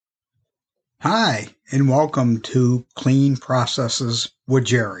Hi, and welcome to Clean Processes with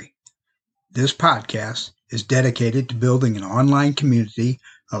Jerry. This podcast is dedicated to building an online community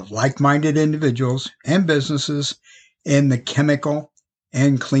of like-minded individuals and businesses in the chemical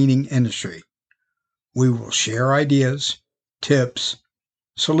and cleaning industry. We will share ideas, tips,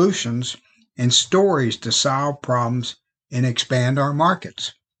 solutions, and stories to solve problems and expand our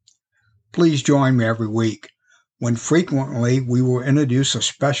markets. Please join me every week when frequently we will introduce a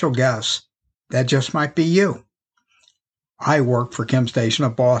special guest that just might be you. I work for ChemStation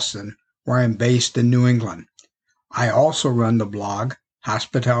of Boston, where I am based in New England. I also run the blog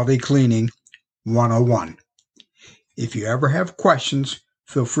Hospitality Cleaning 101. If you ever have questions,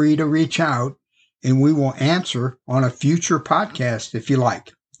 feel free to reach out and we will answer on a future podcast if you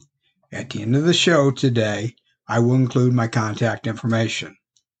like. At the end of the show today, I will include my contact information.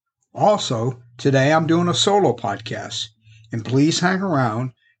 Also, today I'm doing a solo podcast, and please hang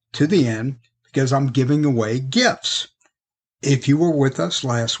around to the end because I'm giving away gifts. If you were with us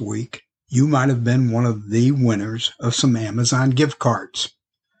last week, you might have been one of the winners of some Amazon gift cards.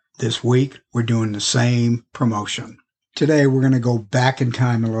 This week, we're doing the same promotion. Today, we're going to go back in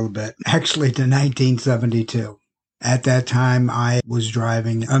time a little bit, actually to 1972. At that time, I was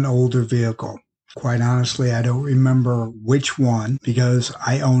driving an older vehicle. Quite honestly, I don't remember which one because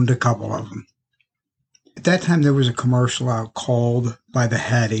I owned a couple of them. At that time, there was a commercial out called by the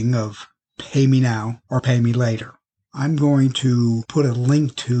heading of Pay Me Now or Pay Me Later. I'm going to put a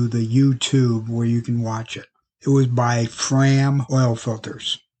link to the YouTube where you can watch it. It was by Fram Oil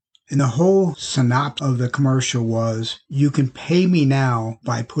Filters. And the whole synopsis of the commercial was, you can pay me now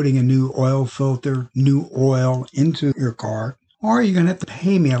by putting a new oil filter, new oil into your car, or you're going to have to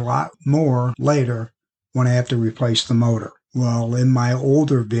pay me a lot more later when I have to replace the motor. Well, in my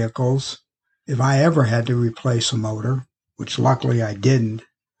older vehicles, if I ever had to replace a motor, which luckily I didn't,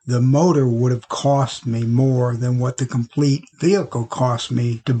 the motor would have cost me more than what the complete vehicle cost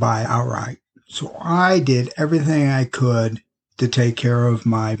me to buy outright. So I did everything I could to take care of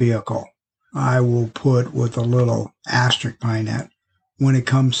my vehicle. I will put with a little asterisk behind that when it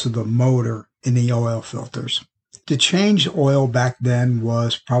comes to the motor and the oil filters. To change oil back then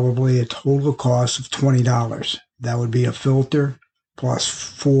was probably a total cost of $20. That would be a filter plus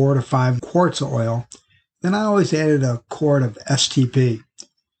 4 to 5 quarts of oil. Then I always added a quart of STP.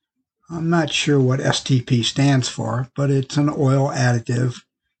 I'm not sure what STP stands for, but it's an oil additive,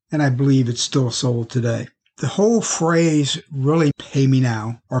 and I believe it's still sold today. The whole phrase, really pay me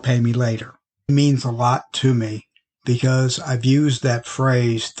now or pay me later, means a lot to me because I've used that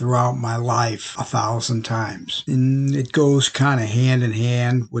phrase throughout my life 1,000 times. And it goes kind of hand in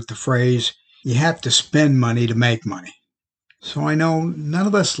hand with the phrase, you have to spend money to make money. So I know none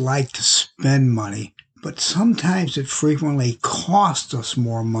of us like to spend money, but sometimes it frequently costs us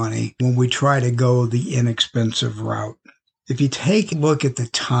more money when we try to go the inexpensive route. If you take a look at the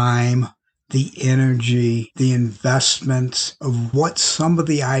time, the energy, the investments of what some of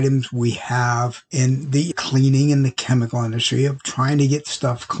the items we have in the cleaning and the chemical industry of trying to get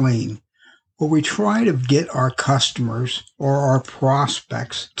stuff clean, where we try to get our customers or our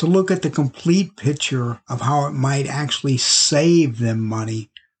prospects to look at the complete picture of how it might actually save them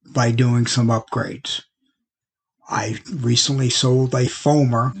money by doing some upgrades. I recently sold a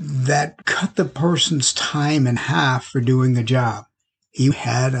foamer that cut the person's time in half for doing a job. He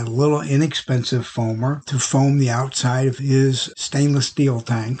had a little inexpensive foamer to foam the outside of his stainless steel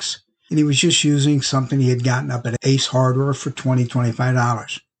tanks, and he was just using something he had gotten up at Ace Hardware for $20,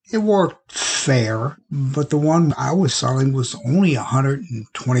 $25. It worked fair, but the one I was selling was only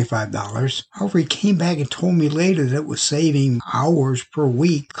 $125. However, he came back and told me later that it was saving hours per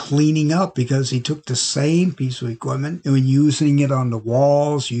week cleaning up because he took the same piece of equipment and was using it on the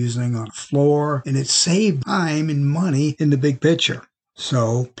walls, using it on the floor, and it saved time and money in the big picture.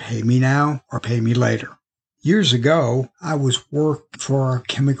 So, pay me now or pay me later. Years ago, I was working for a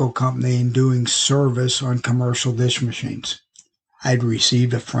chemical company and doing service on commercial dish machines. I'd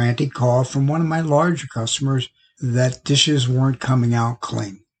received a frantic call from one of my larger customers that dishes weren't coming out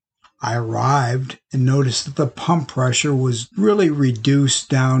clean. I arrived and noticed that the pump pressure was really reduced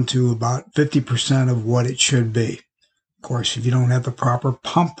down to about 50% of what it should be. Of course, if you don't have the proper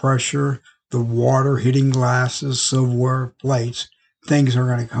pump pressure, the water hitting glasses, silverware, plates, things are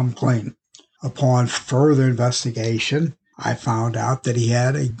going to come clean. Upon further investigation, I found out that he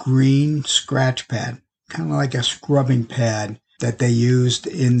had a green scratch pad, kind of like a scrubbing pad that they used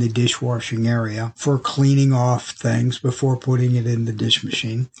in the dishwashing area for cleaning off things before putting it in the dish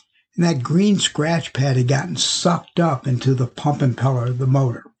machine. And that green scratch pad had gotten sucked up into the pump impeller of the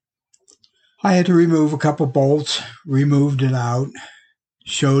motor. I had to remove a couple bolts, removed it out,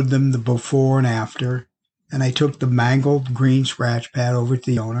 showed them the before and after, and I took the mangled green scratch pad over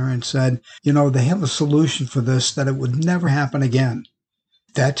to the owner and said, they have a solution for this that it would never happen again.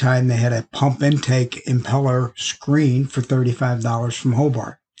 At that time, they had a pump intake impeller screen for $35 from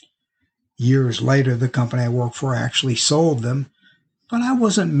Hobart. Years later, the company I worked for actually sold them, but I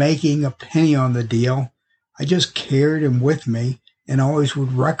wasn't making a penny on the deal. I just carried him with me and always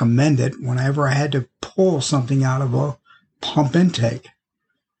would recommend it whenever I had to pull something out of a pump intake.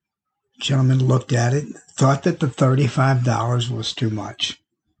 The gentleman looked at it, thought that the $35 was too much.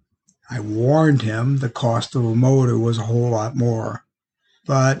 I warned him the cost of a motor was a whole lot more,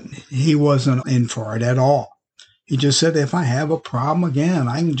 but he wasn't in for it at all. He just said, if I have a problem again,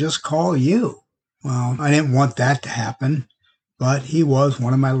 I can just call you. Well, I didn't want that to happen, but he was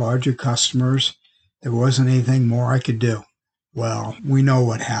one of my larger customers. There wasn't anything more I could do. Well, we know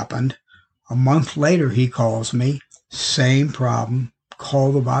what happened. A month later, he calls me, same problem,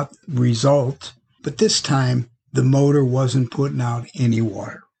 called about result, but this time the motor wasn't putting out any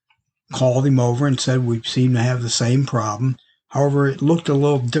water. Called him over and said we seem to have the same problem. However, it looked a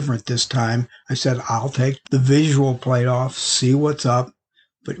little different this time. I said, I'll take the visual plate off, see what's up,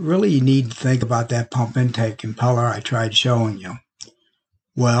 but really you need to think about that pump intake impeller I tried showing you.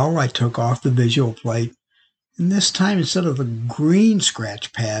 Well, I took off the visual plate, and this time instead of the green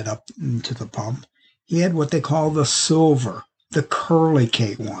scratch pad up into the pump, he had what they call the silver, the curly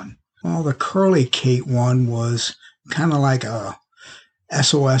Kate one. Well, the curly Kate one was kind of like a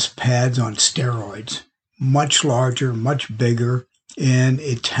SOS pads on steroids. Much larger, much bigger, and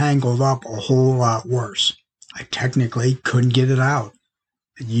it tangled up a whole lot worse. I technically couldn't get it out.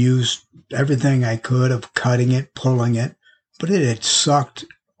 I used everything I could of cutting it, pulling it, but it had sucked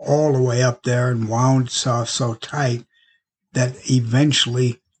all the way up there and wound itself so tight that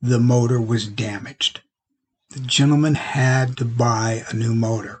eventually the motor was damaged. The gentleman had to buy a new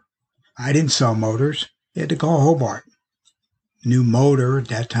motor. I didn't sell motors. He had to call Hobart. New motor at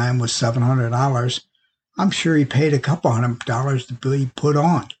that time was $700. I'm sure he paid a couple $100 to be put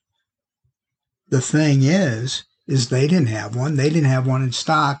on. The thing is they didn't have one. They didn't have one in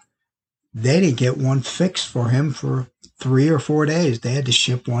stock. They didn't get one fixed for him for 3 or 4 days. They had to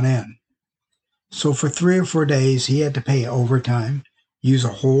ship one in. So for 3 or 4 days, he had to pay overtime, use a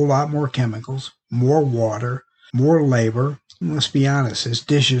whole lot more chemicals, more water, more labor. And let's be honest, his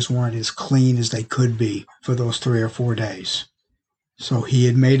dishes weren't as clean as they could be for those 3 or 4 days. So he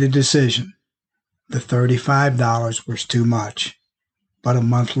had made a decision. The $35 was too much, but a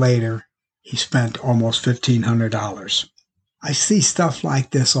month later, he spent almost $1,500. I see stuff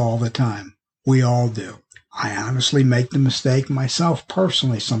like this all the time. We all do. I honestly make the mistake myself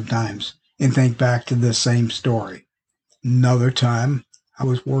personally sometimes and think back to this same story. Another time, I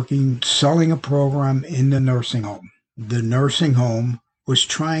was selling a program in the nursing home. The nursing home was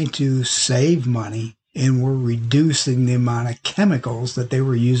trying to save money and were reducing the amount of chemicals that they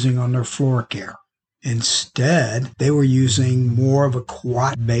were using on their floor care. Instead, they were using more of a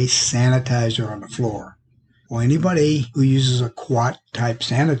quat-based sanitizer on the floor. Well, anybody who uses a quat-type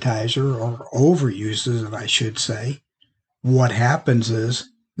sanitizer, or overuses it, I should say, what happens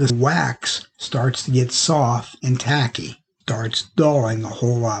is the wax starts to get soft and tacky, starts dulling a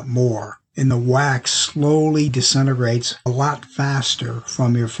whole lot more, and the wax slowly disintegrates a lot faster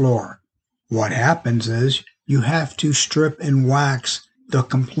from your floor. What happens is you have to strip and wax the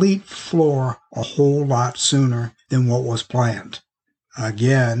complete floor a whole lot sooner than what was planned.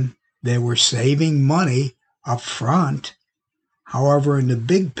 Again, they were saving money up front. However, in the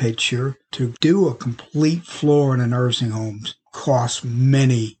big picture, to do a complete floor in a nursing home costs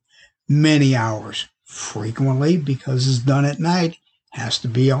many, many hours. Frequently, because it's done at night, has to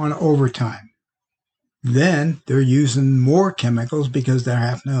be on overtime. Then they're using more chemicals because they're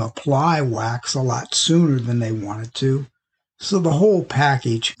having to apply wax a lot sooner than they wanted to. So the whole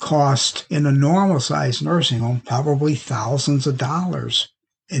package cost in a normal-sized nursing home probably thousands of dollars.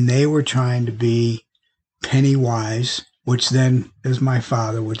 And they were trying to be penny wise, which then, as my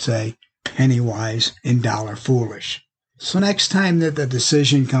father would say, penny wise and dollar foolish. So next time that the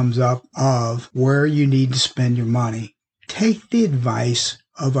decision comes up of where you need to spend your money, take the advice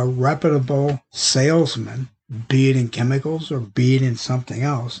of a reputable salesman, be it in chemicals or be it in something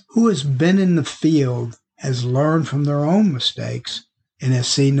else, who has been in the field, has learned from their own mistakes, and has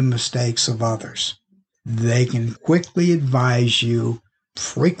seen the mistakes of others. They can quickly advise you,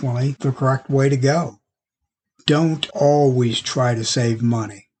 frequently, the correct way to go. Don't always try to save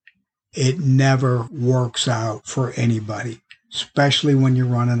money. It never works out for anybody, especially when you're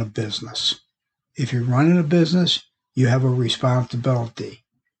running a business. If you're running a business, you have a responsibility.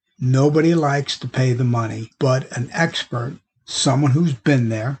 Nobody likes to pay the money, but an expert Someone who's been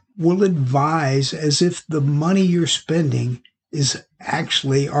there will advise as if the money you're spending is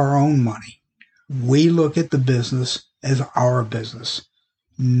actually our own money. We look at the business as our business.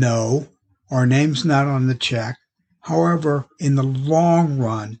 No, our name's not on the check. However, in the long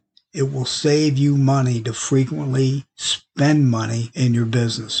run, it will save you money to frequently spend money in your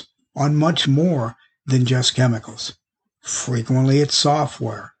business on much more than just chemicals. Frequently, it's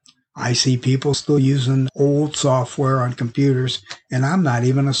software. I see people still using old software on computers, and I'm not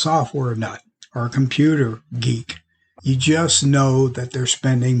even a software nut or a computer geek. You just know that they're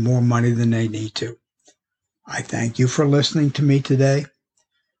spending more money than they need to. I thank you for listening to me today.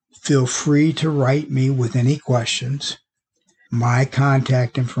 Feel free to write me with any questions. My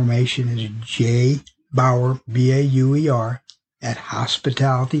contact information is jbauer, B-A-U-E-R, at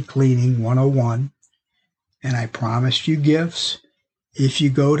Hospitality Cleaning 101. And I promised you gifts if you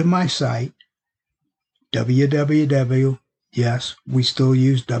go to my site, www, yes, we still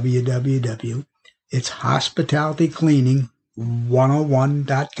use www. It's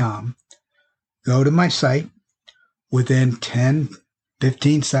hospitalitycleaning101.com. Go to my site. Within 10,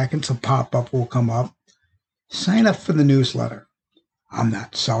 15 seconds, a pop-up will come up. Sign up for the newsletter. I'm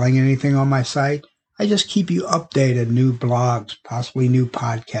not selling anything on my site. I just keep you updated, new blogs, possibly new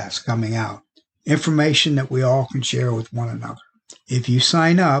podcasts coming out. Information that we all can share with one another. If you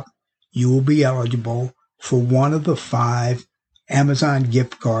sign up, you will be eligible for one of the 5 Amazon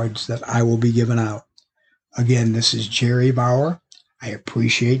gift cards that I will be giving out. Again, this is Jerry Bauer. I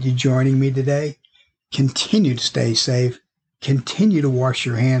appreciate you joining me today. Continue to stay safe. Continue to wash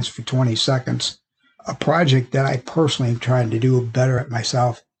your hands for 20 seconds. A project that I personally am trying to do better at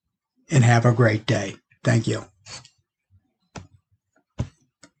myself. And have a great day. Thank you.